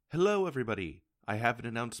Hello, everybody. I have an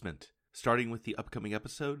announcement. Starting with the upcoming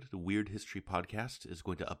episode, the Weird History Podcast is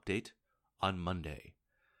going to update on Monday.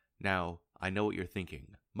 Now, I know what you're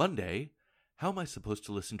thinking. Monday? How am I supposed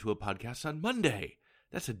to listen to a podcast on Monday?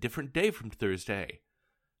 That's a different day from Thursday.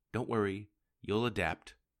 Don't worry, you'll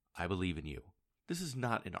adapt. I believe in you. This is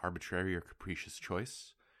not an arbitrary or capricious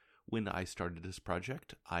choice. When I started this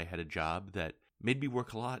project, I had a job that made me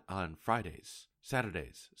work a lot on Fridays,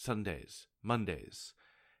 Saturdays, Sundays, Mondays,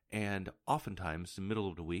 and oftentimes the middle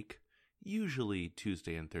of the week, usually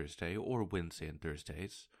Tuesday and Thursday or Wednesday and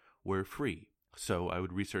Thursdays, were free. So I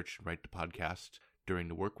would research and write the podcast during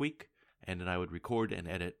the work week, and then I would record and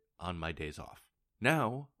edit on my days off.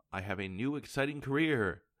 Now, I have a new exciting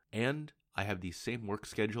career, and I have the same work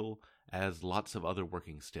schedule as lots of other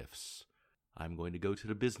working stiffs. I'm going to go to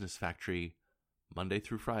the business factory Monday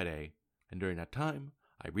through Friday, and during that time,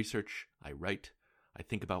 I research, I write, I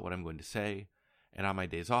think about what I'm going to say, and on my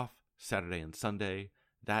days off, Saturday and Sunday,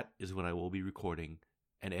 that is when I will be recording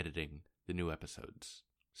and editing the new episodes.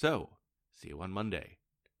 So, see you on Monday,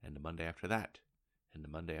 and the Monday after that, and the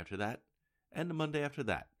Monday after that, and the Monday after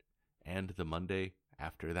that, and the Monday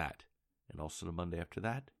after that, and also the Monday after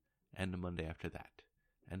that, and the Monday after that,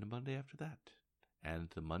 and the Monday after that, and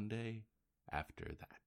the Monday after that.